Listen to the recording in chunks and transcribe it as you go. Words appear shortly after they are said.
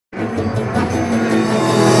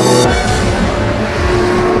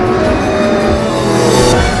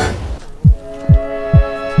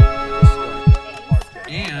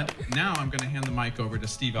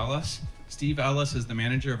Steve Ellis. Steve Ellis is the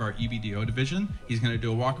manager of our EVDO division. He's going to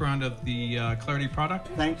do a walk around of the Clarity product.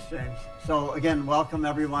 Thanks, James. So again, welcome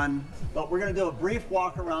everyone. But we're going to do a brief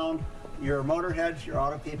walk around. Your motorheads, your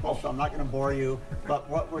auto people, so I'm not going to bore you. But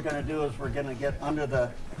what we're going to do is we're going to get under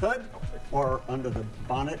the hood or under the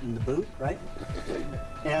bonnet and the boot, right?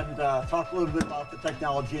 And talk a little bit about the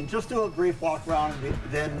technology and just do a brief walk around and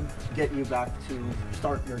then get you back to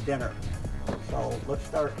start your dinner. So let's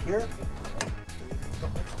start here.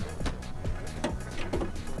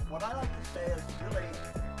 What I like to say is really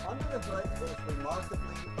under the hood is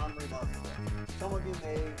remarkably unremarkable. Some of you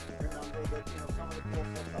may remember that some of the fuel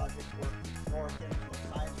cell projects were more akin to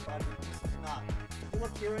a science project. This is not. You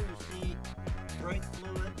look here and you see brake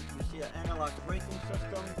fluid, you see an analog braking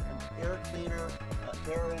system, an air cleaner,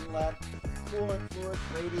 an air inlet, coolant fluid,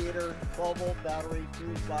 radiator, 12-volt battery,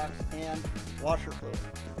 fuse box, and washer fluid.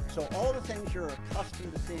 So all the things you're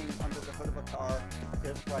accustomed to seeing under the hood of a car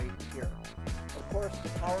is right here. Of course, the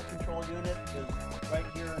power control unit is right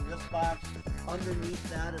here in this box. Underneath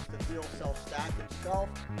that is the fuel cell stack itself.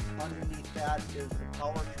 Underneath that is the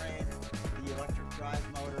powertrain, the electric drive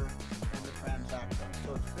motor, and the transaxle.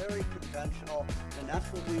 So it's very conventional, and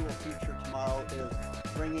that's what we will feature tomorrow,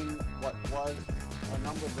 is bringing what was a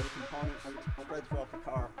number of the components spread throughout the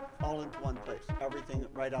car all into one place. Everything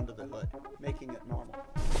right under the hood, making it normal.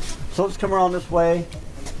 So let's come around this way.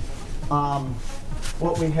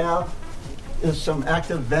 What we have is some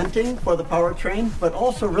active venting for the powertrain, but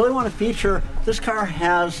also really want to feature, this car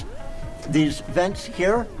has these vents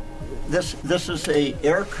here. This is a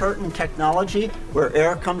air curtain technology where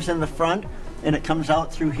air comes in the front and it comes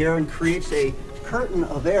out through here and creates a curtain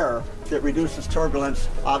of air that reduces turbulence,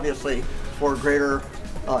 obviously, for greater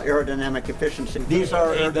aerodynamic efficiency. These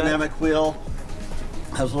are aerodynamic wheel,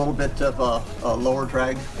 has a little bit of a lower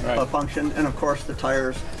drag function, and of course the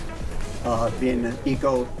tires being an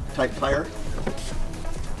eco type tire.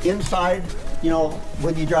 Inside,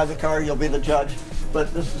 when you drive the car, you'll be the judge,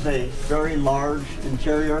 but this is a very large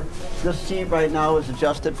interior. This seat right now is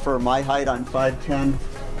adjusted for my height. I'm 5'10",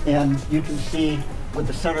 and you can see with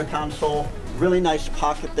the center console, really nice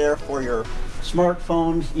pocket there for your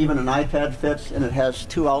smartphones, even an iPad fits, and it has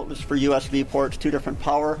 2 outlets for USB ports, 2 different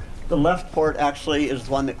power. The left port actually is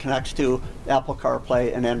the one that connects to Apple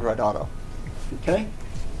CarPlay and Android Auto. Okay?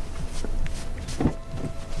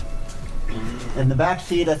 In the back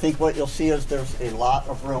seat, I think what you'll see is there's a lot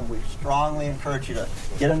of room. We strongly encourage you to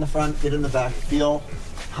get in the front, get in the back, feel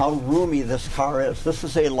how roomy this car is. This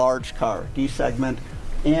is a large car, D segment,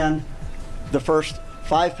 and the first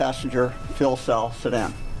 5-passenger fuel cell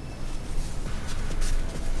sedan.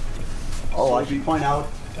 Oh, I should point out,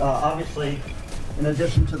 obviously, in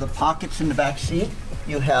addition to the pockets in the back seat,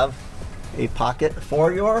 you have a pocket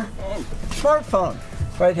for your smartphone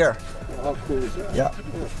right here. How cool is that? Yeah.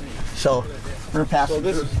 So, for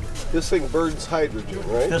passengers. So this thing burns hydrogen,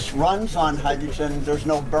 right? This runs on hydrogen. There's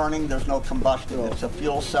no burning. There's no combustion. No. It's a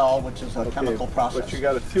fuel cell, which is a chemical process. But you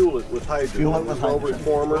got to fuel it with hydrogen. Fuel it with hydrogen.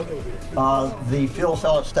 Reformer. The fuel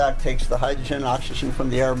cell stack takes the hydrogen and oxygen from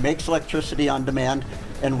the air, makes electricity on demand,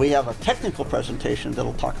 and we have a technical presentation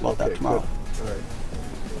that'll talk about that tomorrow. Good. All right.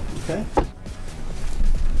 Okay.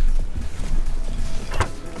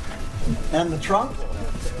 And the trunk.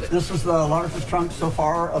 This is the largest trunk so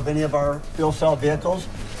far of any of our fuel cell vehicles.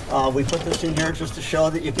 We put this in here just to show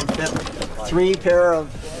that you can fit 3 pair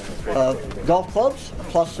of golf clubs,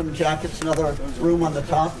 plus some jackets and other room on the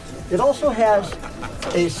top. It also has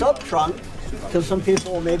a sub-trunk, because some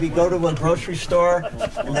people will maybe go to a grocery store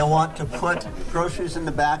and they want to put groceries in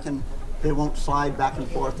the back and they won't slide back and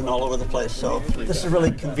forth and all over the place. So this is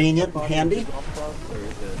really convenient and handy.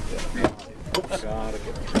 Oops.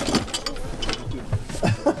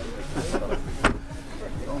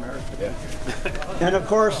 And of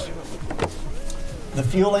course, the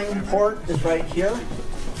fueling port is right here.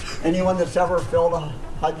 Anyone that's ever filled a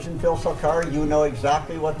hydrogen fuel cell car, you know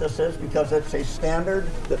exactly what this is because it's a standard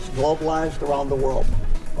that's globalized around the world.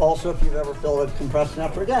 Also, if you've ever filled a compressed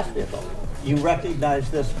natural gas vehicle, you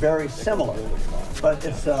recognize this very similar. But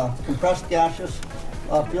it's a compressed gaseous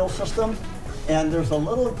fuel system, and there's a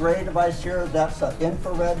little gray device here that's an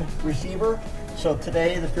infrared receiver. So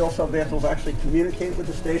today, the fuel cell vehicles actually communicate with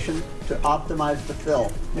the station to optimize the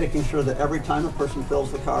fill, making sure that every time a person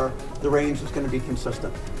fills the car, the range is going to be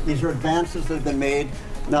consistent. These are advances that have been made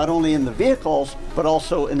not only in the vehicles, but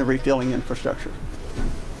also in the refueling infrastructure.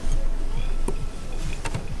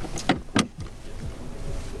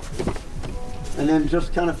 And then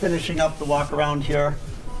just kind of finishing up the walk around here,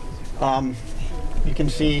 you can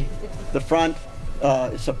see the front,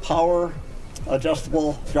 it's a power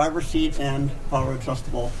adjustable driver's seat and power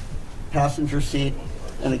adjustable passenger seat.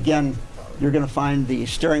 And again, you're going to find the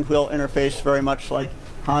steering wheel interface very much like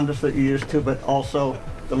Honda's that you're used to, but also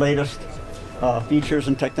the latest features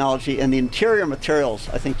and technology. And the interior materials,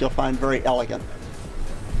 I think you'll find very elegant.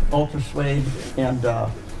 Ultra suede and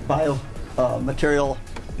bio material.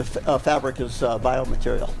 The fabric is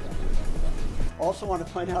biomaterial. Also want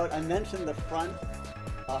to point out, I mentioned the front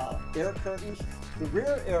air curtains. The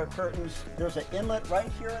rear air curtains, there's an inlet right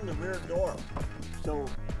here in the rear door. So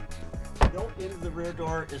built into the rear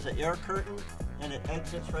door is an air curtain, and it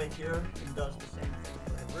exits right here and does the same thing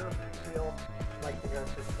for the rear wheel, like the air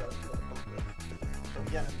curtain does for the front wheel. So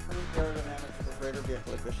again, improved aerodynamics for greater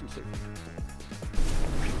vehicle efficiency.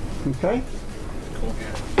 Okay? Cool.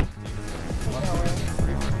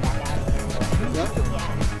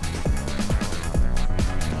 Yeah.